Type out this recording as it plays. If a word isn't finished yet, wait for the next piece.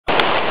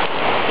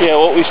Yeah,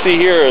 what we see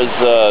here is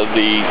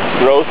the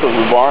growth of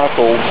the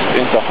barnacles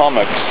into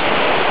hummocks.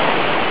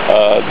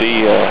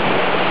 The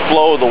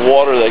flow of the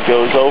water that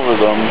goes over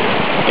them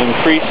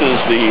increases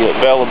the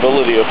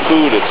availability of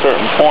food at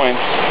certain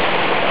points,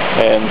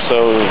 and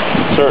so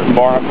certain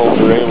barnacles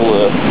are able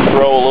to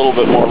grow a little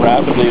bit more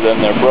rapidly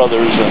than their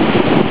brothers, and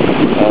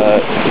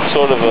it's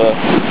sort of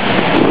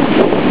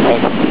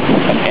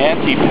an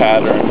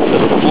anti-pattern to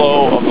the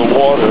flow of the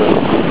water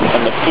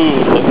and the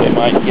food that they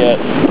might get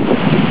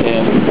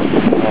in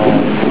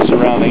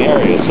surrounding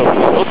areas. So when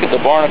you look at the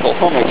barnacle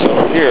hummocks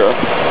over here,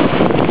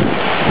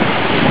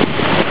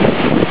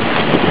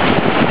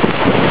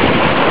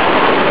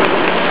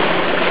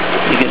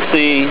 you can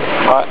see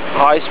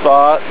high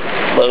spot,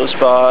 low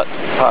spot,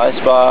 high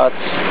spots.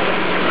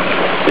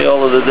 See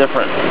all of the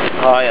different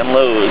high and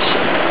lows.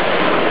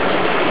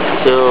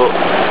 So,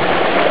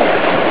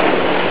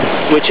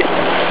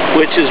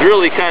 which is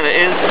really kind of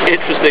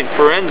interesting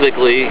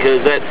forensically,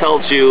 because that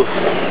tells you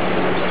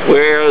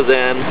where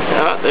then,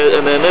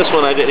 and then this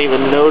one I didn't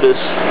even notice.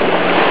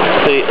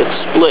 See, it's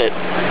split.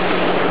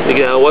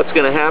 You know, what's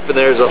going to happen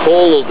there is a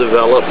hole will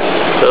develop.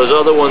 Those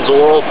other ones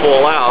will all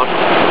fall out.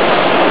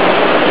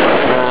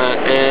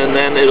 And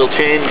then it'll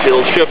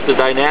shift the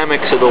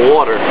dynamics of the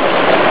water.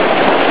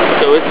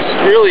 So it's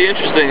really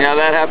interesting how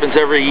that happens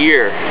every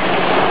year.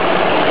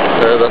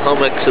 The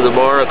hummocks of the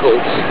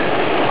barnacles.